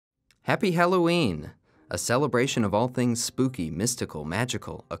Happy Halloween! A celebration of all things spooky, mystical,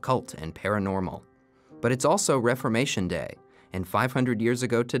 magical, occult, and paranormal. But it's also Reformation Day, and 500 years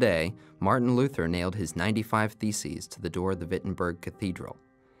ago today, Martin Luther nailed his 95 Theses to the door of the Wittenberg Cathedral.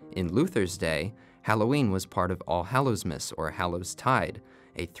 In Luther's day, Halloween was part of Allhallowsmas or Hallowstide,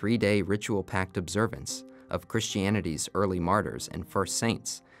 a 3-day ritual-packed observance of Christianity's early martyrs and first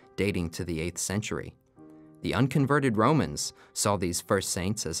saints, dating to the 8th century. The unconverted Romans saw these first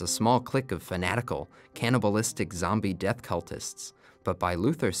saints as a small clique of fanatical, cannibalistic zombie death cultists, but by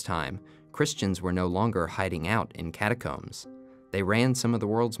Luther's time, Christians were no longer hiding out in catacombs. They ran some of the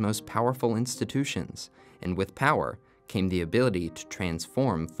world's most powerful institutions, and with power came the ability to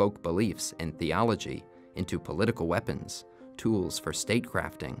transform folk beliefs and theology into political weapons, tools for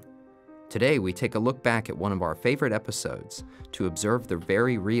statecrafting. Today, we take a look back at one of our favorite episodes to observe the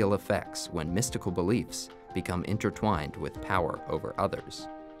very real effects when mystical beliefs become intertwined with power over others.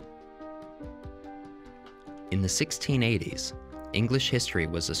 In the 1680s, English history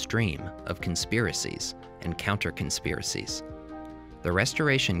was a stream of conspiracies and counter-conspiracies. The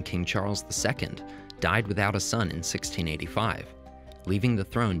Restoration King Charles II died without a son in 1685, leaving the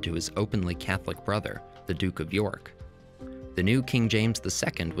throne to his openly Catholic brother, the Duke of York. The new King James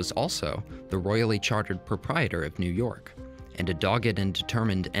II was also the royally chartered proprietor of New York, and a dogged and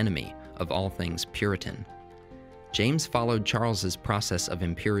determined enemy of all things Puritan. James followed Charles's process of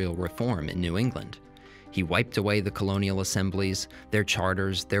imperial reform in New England. He wiped away the colonial assemblies, their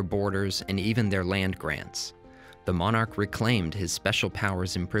charters, their borders, and even their land grants. The monarch reclaimed his special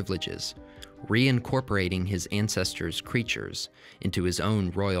powers and privileges, reincorporating his ancestors' creatures into his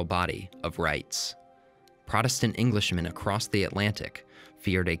own royal body of rights. Protestant Englishmen across the Atlantic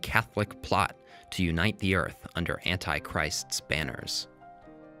feared a Catholic plot to unite the earth under Antichrist's banners.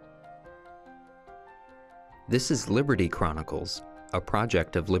 This is Liberty Chronicles, a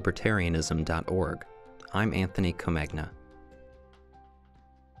project of Libertarianism.org. I'm Anthony Comegna.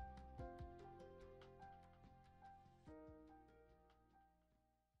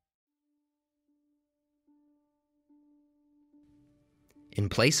 In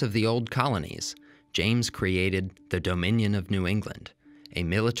place of the old colonies, James created the Dominion of New England, a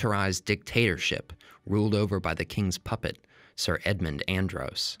militarized dictatorship ruled over by the king's puppet, Sir Edmund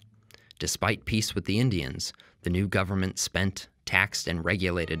Andros. Despite peace with the Indians, the new government spent, taxed, and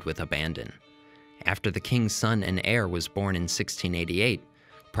regulated with abandon. After the king's son and heir was born in 1688,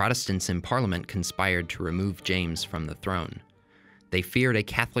 Protestants in Parliament conspired to remove James from the throne. They feared a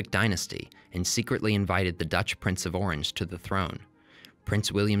Catholic dynasty and secretly invited the Dutch Prince of Orange to the throne.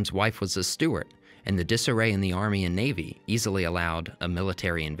 Prince William's wife was a Stuart, and the disarray in the army and navy easily allowed a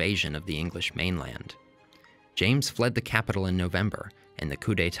military invasion of the English mainland. James fled the capital in November, and the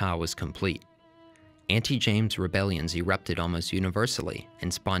coup d'etat was complete. Anti-James rebellions erupted almost universally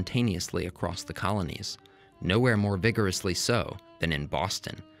and spontaneously across the colonies, nowhere more vigorously so than in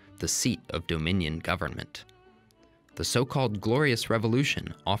Boston, the seat of Dominion government. The so-called Glorious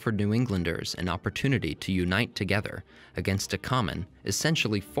Revolution offered New Englanders an opportunity to unite together against a common,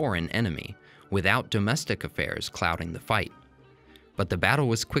 essentially foreign enemy, without domestic affairs clouding the fight. But the battle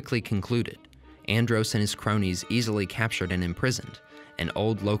was quickly concluded. Andros and his cronies easily captured and imprisoned, and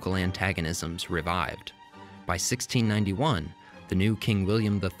old local antagonisms revived. By 1691, the new King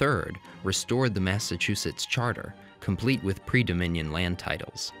William III restored the Massachusetts Charter, complete with pre-Dominion land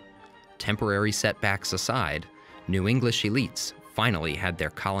titles. Temporary setbacks aside, New English elites finally had their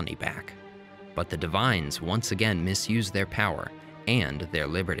colony back. But the divines once again misused their power and their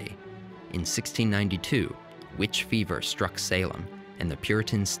liberty. In 1692, witch fever struck Salem, and the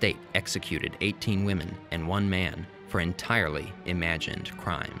Puritan state executed 18 women and 1 man for entirely imagined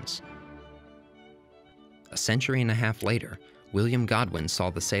crimes. A century and a half later, William Godwin saw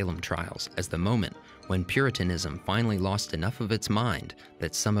the Salem trials as the moment when Puritanism finally lost enough of its mind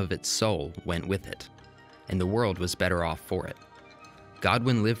that some of its soul went with it, and the world was better off for it.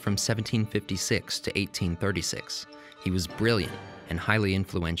 Godwin lived from 1756 to 1836. He was brilliant and highly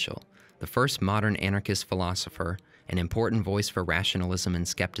influential, the first modern anarchist philosopher, an important voice for rationalism and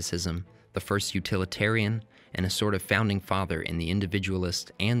skepticism, the first utilitarian, and a sort of founding father in the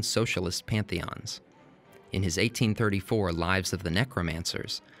individualist and socialist pantheons. In his 1834 Lives of the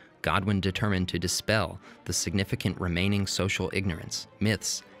Necromancers, Godwin determined to dispel the significant remaining social ignorance,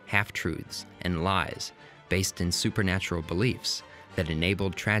 myths, half-truths, and lies based in supernatural beliefs that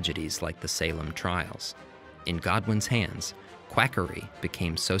enabled tragedies like the Salem trials. In Godwin's hands, quackery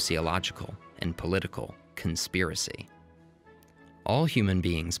became sociological and political conspiracy. All human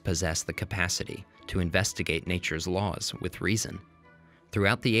beings possess the capacity to investigate nature's laws with reason.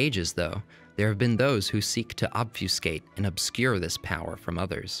 Throughout the ages, though, there have been those who seek to obfuscate and obscure this power from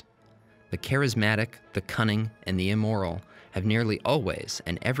others. The charismatic, the cunning, and the immoral have nearly always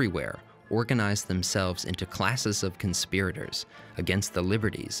and everywhere organized themselves into classes of conspirators against the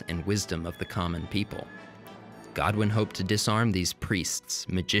liberties and wisdom of the common people. Godwin hoped to disarm these priests,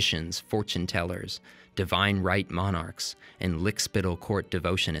 magicians, fortune-tellers, divine right monarchs, and lickspittle court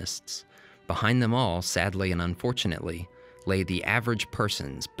devotionists. Behind them all, sadly and unfortunately, lay the average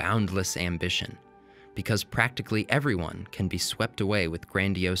person's boundless ambition, because practically everyone can be swept away with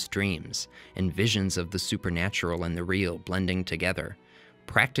grandiose dreams and visions of the supernatural and the real blending together.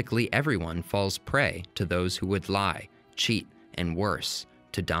 Practically everyone falls prey to those who would lie, cheat, and worse,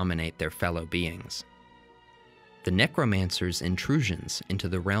 to dominate their fellow beings. The necromancers' intrusions into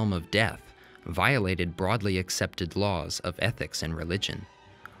the realm of death violated broadly accepted laws of ethics and religion.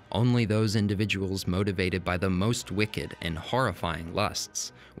 Only those individuals motivated by the most wicked and horrifying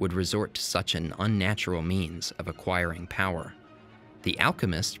lusts would resort to such an unnatural means of acquiring power. The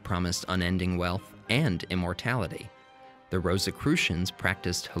alchemist promised unending wealth and immortality. The Rosicrucians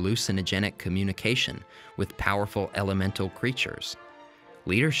practiced hallucinogenic communication with powerful elemental creatures.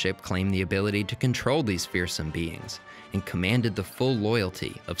 Leadership claimed the ability to control these fearsome beings and commanded the full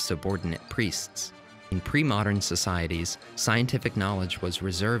loyalty of subordinate priests. In pre-modern societies, scientific knowledge was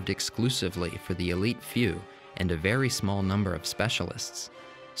reserved exclusively for the elite few and a very small number of specialists.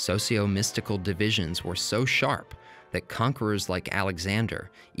 Socio-mystical divisions were so sharp that conquerors like Alexander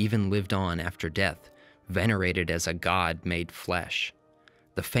even lived on after death, venerated as a god made flesh.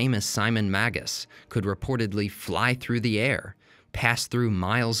 The famous Simon Magus could reportedly fly through the air, pass through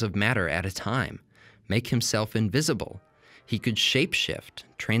miles of matter at a time, make himself invisible. He could shapeshift,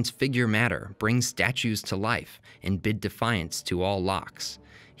 transfigure matter, bring statues to life, and bid defiance to all locks.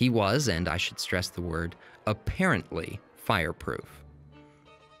 He was, and I should stress the word, apparently fireproof.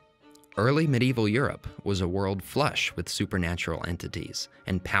 Early medieval Europe was a world flush with supernatural entities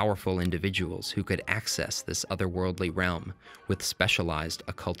and powerful individuals who could access this otherworldly realm with specialized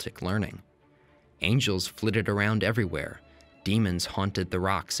occultic learning. Angels flitted around everywhere. Demons haunted the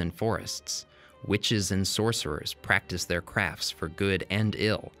rocks and forests. Witches and sorcerers practiced their crafts for good and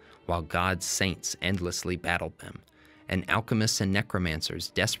ill, while God's saints endlessly battled them. And alchemists and necromancers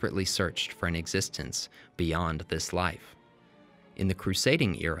desperately searched for an existence beyond this life. In the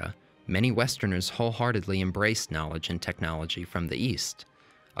Crusading era, many Westerners wholeheartedly embraced knowledge and technology from the East.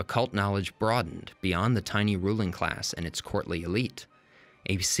 Occult knowledge broadened beyond the tiny ruling class and its courtly elite.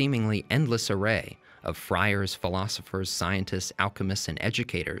 A seemingly endless array of friars, philosophers, scientists, alchemists, and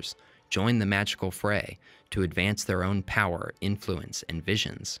educators joined the magical fray to advance their own power, influence, and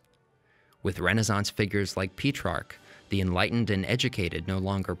visions. With Renaissance figures like Petrarch, the enlightened and educated no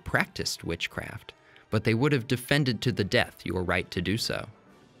longer practiced witchcraft, but they would have defended to the death your right to do so.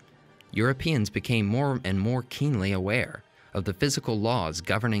 Europeans became more and more keenly aware of the physical laws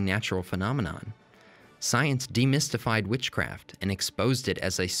governing natural phenomenon. Science demystified witchcraft and exposed it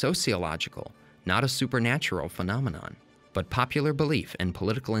as a sociological, not a supernatural phenomenon. But popular belief and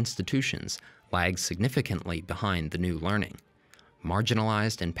political institutions lagged significantly behind the new learning.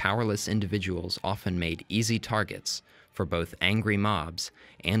 Marginalized and powerless individuals often made easy targets for both angry mobs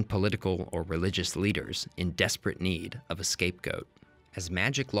and political or religious leaders in desperate need of a scapegoat. As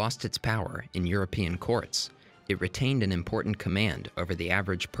magic lost its power in European courts, it retained an important command over the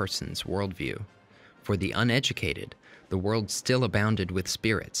average person's worldview. For the uneducated, the world still abounded with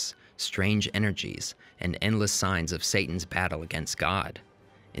spirits, strange energies, and endless signs of Satan's battle against God.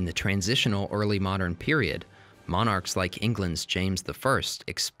 In the transitional early modern period, monarchs like England's James I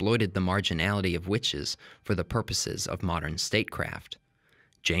exploited the marginality of witches for the purposes of modern statecraft.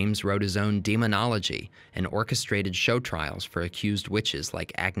 James wrote his own demonology and orchestrated show trials for accused witches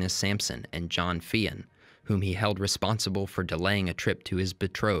like Agnes Sampson and John Fian, whom he held responsible for delaying a trip to his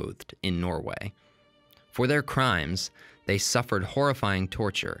betrothed in Norway. For their crimes, they suffered horrifying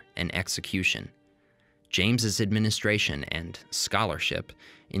torture and execution. James's administration and scholarship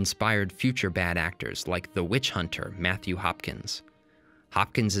inspired future bad actors like the witch hunter Matthew Hopkins.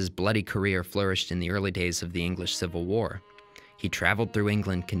 Hopkins's bloody career flourished in the early days of the English Civil War. He traveled through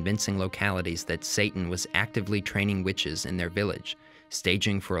England convincing localities that Satan was actively training witches in their village,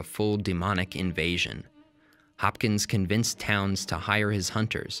 staging for a full demonic invasion. Hopkins convinced towns to hire his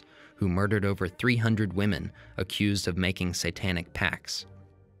hunters, who murdered over 300 women accused of making satanic pacts.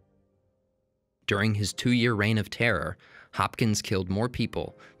 During his 2-year reign of terror, Hopkins killed more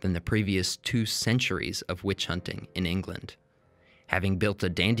people than the previous 2 centuries of witch hunting in England. Having built a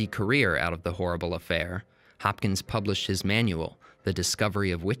dandy career out of the horrible affair, Hopkins published his manual, The Discovery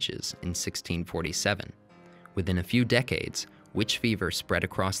of Witches, in 1647. Within a few decades, witch fever spread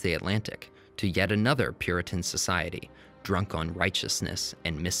across the Atlantic to yet another Puritan society, drunk on righteousness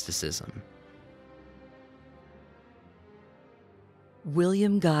and mysticism.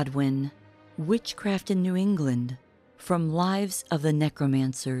 William Godwin, Witchcraft in New England, from Lives of the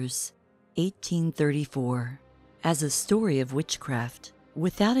Necromancers, 1834. As a story of witchcraft,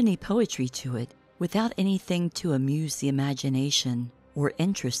 without any poetry to it, without anything to amuse the imagination or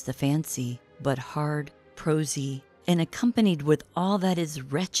interest the fancy, but hard, prosy, and accompanied with all that is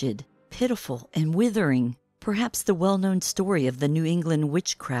wretched, pitiful, and withering, perhaps the well-known story of the New England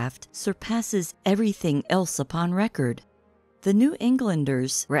witchcraft surpasses everything else upon record. The New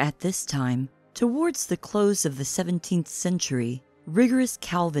Englanders were at this time, towards the close of the 17th century, rigorous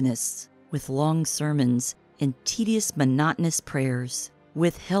Calvinists, with long sermons and tedious monotonous prayers,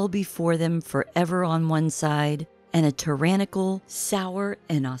 with hell before them forever on one side, and a tyrannical, sour,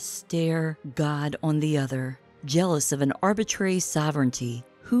 and austere God on the other, jealous of an arbitrary sovereignty,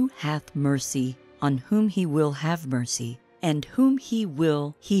 who hath mercy on whom he will have mercy, and whom he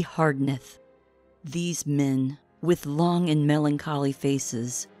will he hardeneth. These men, with long and melancholy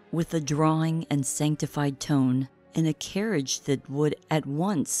faces, with a drawing and sanctified tone, and a carriage that would at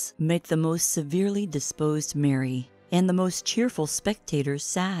once make the most severely disposed merry, and the most cheerful spectators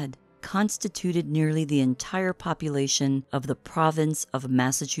sad, constituted nearly the entire population of the province of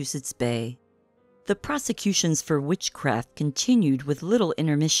Massachusetts Bay. The prosecutions for witchcraft continued with little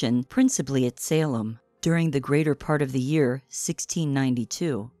intermission, principally at Salem, during the greater part of the year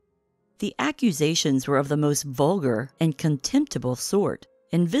 1692. The accusations were of the most vulgar and contemptible sort,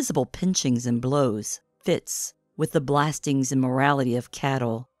 invisible pinchings and blows, fits, with the blastings and morality of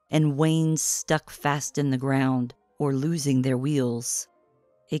cattle, and wains stuck fast in the ground, or losing their wheels.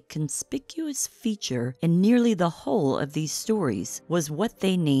 A conspicuous feature in nearly the whole of these stories was what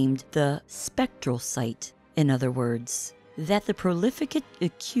they named the spectral sight, in other words, that the prolific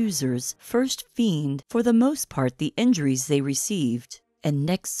accusers first feigned for the most part the injuries they received, and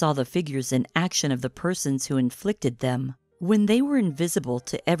next saw the figures in action of the persons who inflicted them, when they were invisible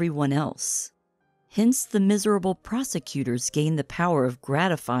to everyone else. Hence the miserable prosecutors gained the power of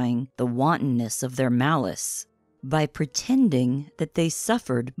gratifying the wantonness of their malice, by pretending that they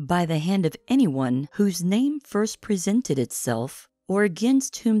suffered by the hand of anyone whose name first presented itself, or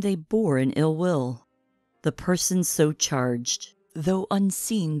against whom they bore an ill will. The persons so charged, though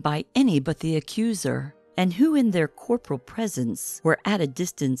unseen by any but the accuser, and who in their corporal presence were at a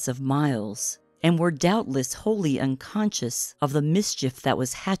distance of miles, and were doubtless wholly unconscious of the mischief that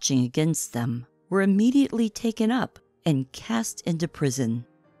was hatching against them, were immediately taken up and cast into prison.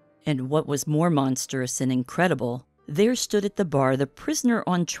 And what was more monstrous and incredible, there stood at the bar the prisoner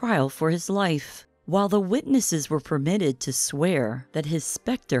on trial for his life, while the witnesses were permitted to swear that his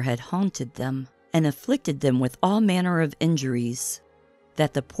spectre had haunted them, and afflicted them with all manner of injuries.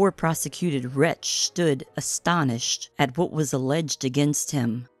 That the poor prosecuted wretch stood astonished at what was alleged against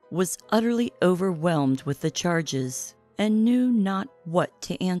him, was utterly overwhelmed with the charges, and knew not what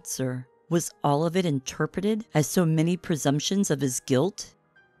to answer. Was all of it interpreted as so many presumptions of his guilt?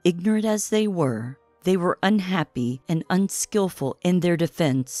 Ignorant as they were unhappy and unskilful in their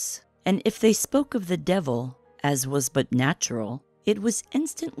defense, and if they spoke of the devil, as was but natural, it was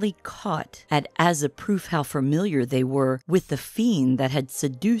instantly caught at as a proof how familiar they were with the fiend that had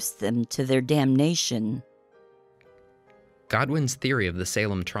seduced them to their damnation. Godwin's theory of the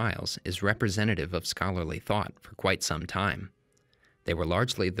Salem trials is representative of scholarly thought for quite some time. They were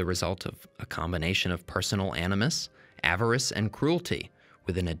largely the result of a combination of personal animus, avarice, and cruelty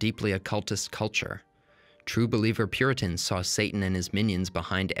within a deeply occultist culture. True believer Puritans saw Satan and his minions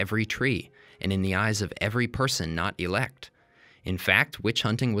behind every tree and in the eyes of every person not elect. In fact, witch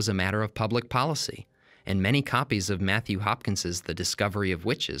hunting was a matter of public policy, and many copies of Matthew Hopkins's The Discovery of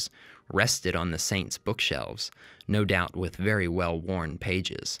Witches rested on the saints' bookshelves, no doubt with very well-worn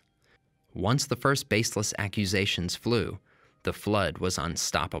pages. Once the first baseless accusations flew, the flood was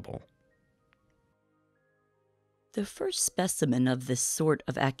unstoppable. The first specimen of this sort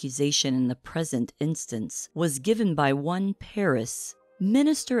of accusation in the present instance was given by one Paris,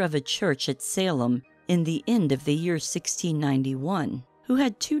 minister of a church at Salem in the end of the year 1691, who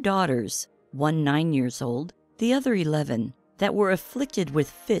had two daughters, one 9 years old, the other 11, that were afflicted with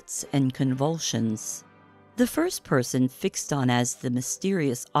fits and convulsions. The first person fixed on as the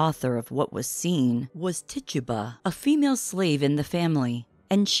mysterious author of what was seen was Tituba, a female slave in the family,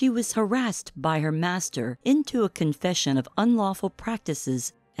 and she was harassed by her master into a confession of unlawful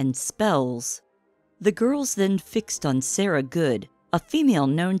practices and spells. The girls then fixed on Sarah Good, a female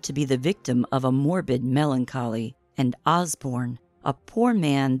known to be the victim of a morbid melancholy, and Osborne, a poor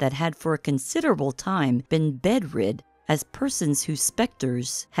man that had for a considerable time been bedrid, as persons whose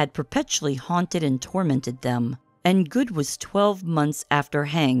specters had perpetually haunted and tormented them, and Good was 12 months after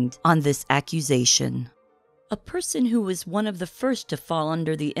hanged on this accusation. A person who was one of the first to fall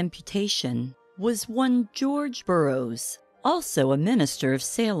under the imputation was one George Burroughs, also a minister of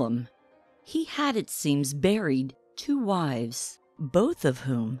Salem. He had, it seems, buried 2 wives, both of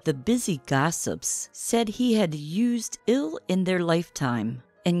whom the busy gossips said he had used ill in their lifetime,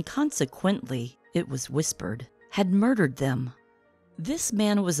 and consequently, it was whispered, had murdered them. This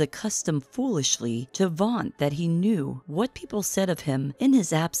man was accustomed foolishly to vaunt that he knew what people said of him in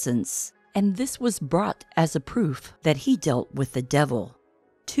his absence, and this was brought as a proof that he dealt with the devil.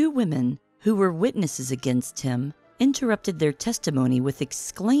 2 women who were witnesses against him interrupted their testimony with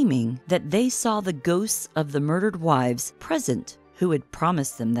exclaiming that they saw the ghosts of the murdered wives present who had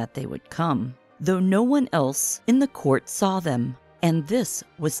promised them that they would come, though no one else in the court saw them, and this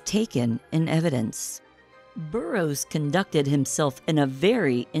was taken in evidence. Burroughs conducted himself in a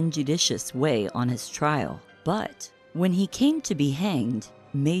very injudicious way on his trial, but when he came to be hanged,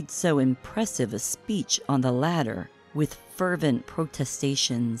 made so impressive a speech on the latter with fervent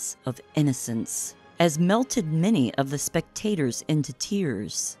protestations of innocence as melted many of the spectators into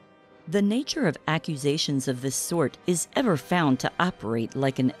tears. The nature of accusations of this sort is ever found to operate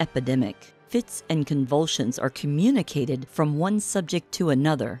like an epidemic. Fits and convulsions are communicated from one subject to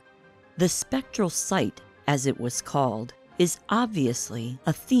another. The spectral sight, as it was called, is obviously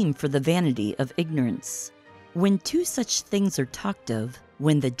a theme for the vanity of ignorance. When 2 such things are talked of,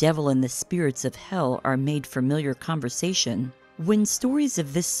 when the devil and the spirits of hell are made familiar conversation, when stories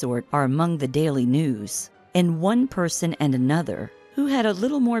of this sort are among the daily news, and one person and another, who had a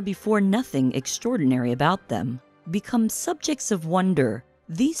little more before nothing extraordinary about them, become subjects of wonder,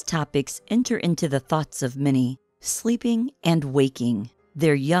 these topics enter into the thoughts of many, sleeping and waking.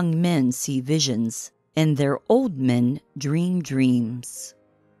 Their young men see visions, and their old men dream dreams.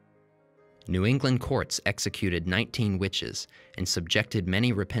 New England courts executed 19 witches and subjected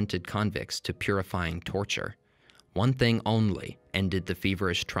many repented convicts to purifying torture. One thing only ended the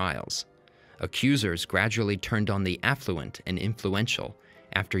feverish trials. Accusers gradually turned on the affluent and influential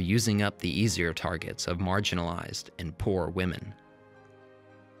after using up the easier targets of marginalized and poor women.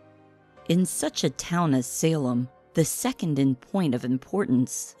 In such a town as Salem, the second in point of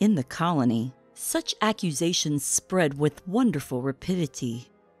importance in the colony, such accusations spread with wonderful rapidity.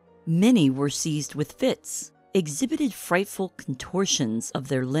 Many were seized with fits, exhibited frightful contortions of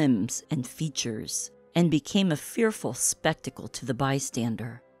their limbs and features, and became a fearful spectacle to the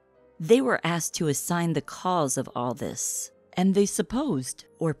bystander. They were asked to assign the cause of all this, and they supposed,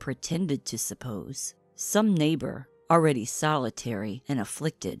 or pretended to suppose, some neighbor, already solitary and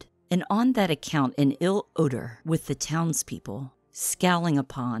afflicted, and on that account in ill odor with the townspeople, scowling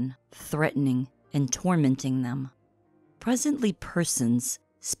upon, threatening, and tormenting them. Presently persons,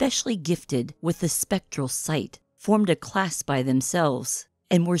 specially gifted with the spectral sight, formed a class by themselves,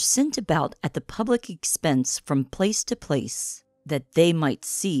 and were sent about at the public expense from place to place, that they might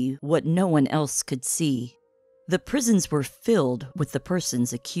see what no one else could see. The prisons were filled with the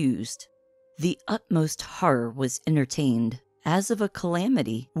persons accused. The utmost horror was entertained, as of a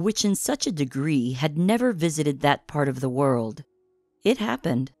calamity which in such a degree had never visited that part of the world. It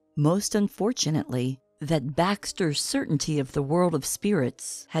happened, most unfortunately, that Baxter's Certainty of the World of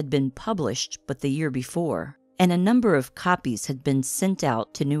Spirits had been published but the year before, and a number of copies had been sent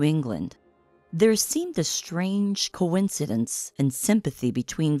out to New England. There seemed a strange coincidence and sympathy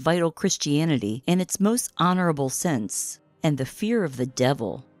between vital Christianity in its most honorable sense, and the fear of the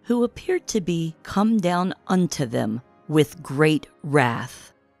devil, who appeared to be come down unto them with great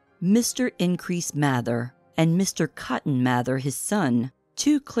wrath. Mr. Increase Mather and Mr. Cotton Mather, his son,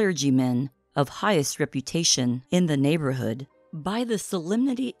 2 clergymen of highest reputation in the neighborhood, by the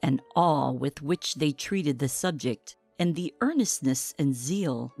solemnity and awe with which they treated the subject, and the earnestness and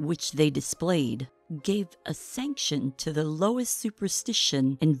zeal which they displayed, gave a sanction to the lowest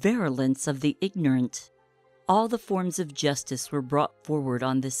superstition and virulence of the ignorant. All the forms of justice were brought forward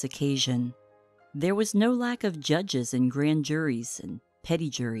on this occasion. There was no lack of judges and grand juries and petty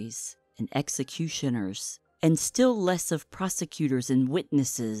juries and executioners, and still less of prosecutors and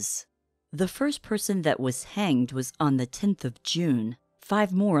witnesses. The first person that was hanged was on the 10th of June,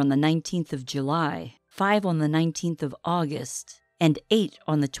 5 more on the 19th of July, 5 on the 19th of August, and 8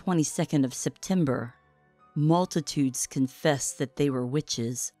 on the 22nd of September. Multitudes confessed that they were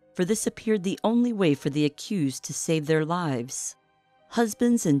witches, for this appeared the only way for the accused to save their lives.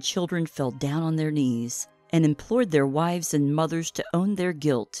 Husbands and children fell down on their knees and implored their wives and mothers to own their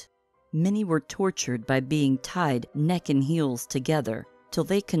guilt. Many were tortured by being tied neck and heels together till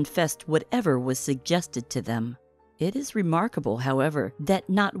they confessed whatever was suggested to them. It is remarkable, however, that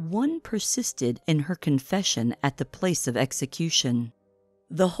not one persisted in her confession at the place of execution.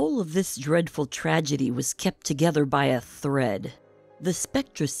 The whole of this dreadful tragedy was kept together by a thread. The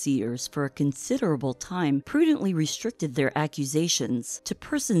spectra-seers for a considerable time prudently restricted their accusations to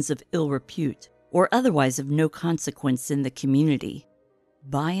persons of ill repute, or otherwise of no consequence in the community.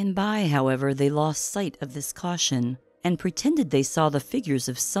 By and by, however, they lost sight of this caution, and pretended they saw the figures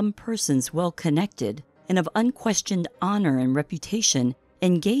of some persons well connected, and of unquestioned honor and reputation,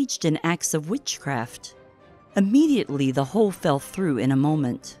 engaged in acts of witchcraft. Immediately the whole fell through in a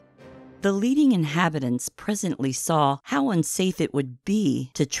moment. The leading inhabitants presently saw how unsafe it would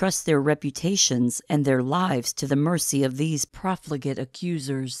be to trust their reputations and their lives to the mercy of these profligate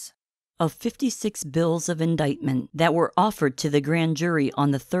accusers. Of 56 bills of indictment that were offered to the grand jury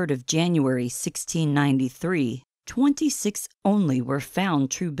on the 3rd of January, 1693, 26 only were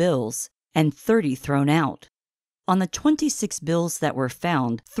found true bills, and 30 thrown out. On the 26 bills that were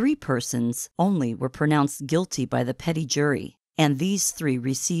found, 3 persons only were pronounced guilty by the petty jury, and these 3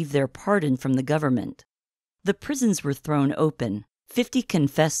 received their pardon from the government. The prisons were thrown open. 50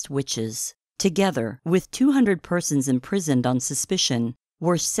 confessed witches, together with 200 persons imprisoned on suspicion,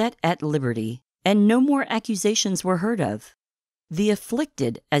 were set at liberty, and no more accusations were heard of. The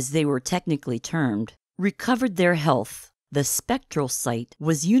afflicted, as they were technically termed, recovered their health. The spectral sight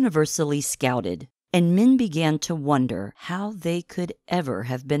was universally scouted, and men began to wonder how they could ever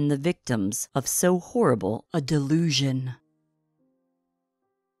have been the victims of so horrible a delusion.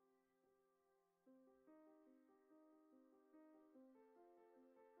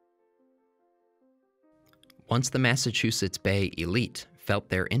 Once the Massachusetts Bay elite felt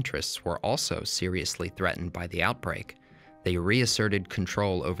their interests were also seriously threatened by the outbreak, they reasserted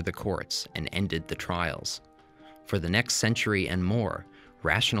control over the courts and ended the trials. For the next century and more,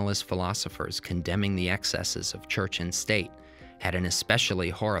 rationalist philosophers condemning the excesses of church and state had an especially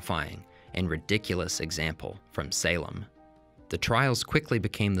horrifying and ridiculous example from Salem. The trials quickly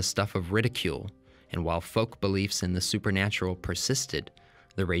became the stuff of ridicule, and while folk beliefs in the supernatural persisted,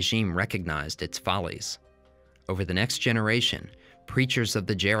 the regime recognized its follies. Over the next generation, preachers of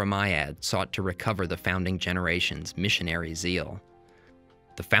the Jeremiad sought to recover the founding generation's missionary zeal.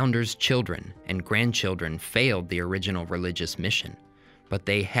 The founders' children and grandchildren failed the original religious mission, but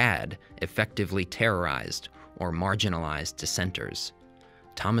they had effectively terrorized or marginalized dissenters.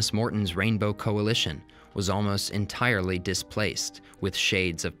 Thomas Morton's Rainbow Coalition was almost entirely displaced with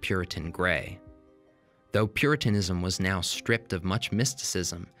shades of Puritan gray. Though Puritanism was now stripped of much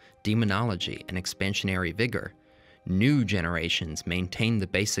mysticism, demonology, and expansionary vigor, new generations maintained the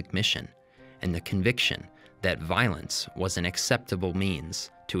basic mission and the conviction that violence was an acceptable means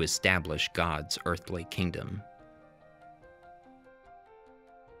to establish God's earthly kingdom.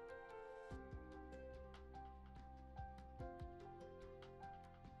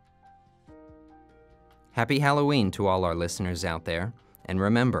 Happy Halloween to all our listeners out there, and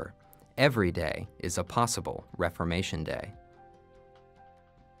remember, every day is a possible Reformation Day.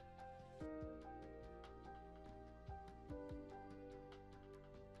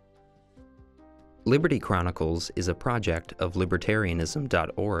 Liberty Chronicles is a project of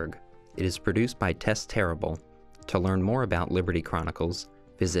Libertarianism.org. It is produced by Tess Terrible. To learn more about Liberty Chronicles,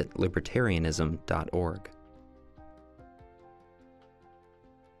 visit Libertarianism.org.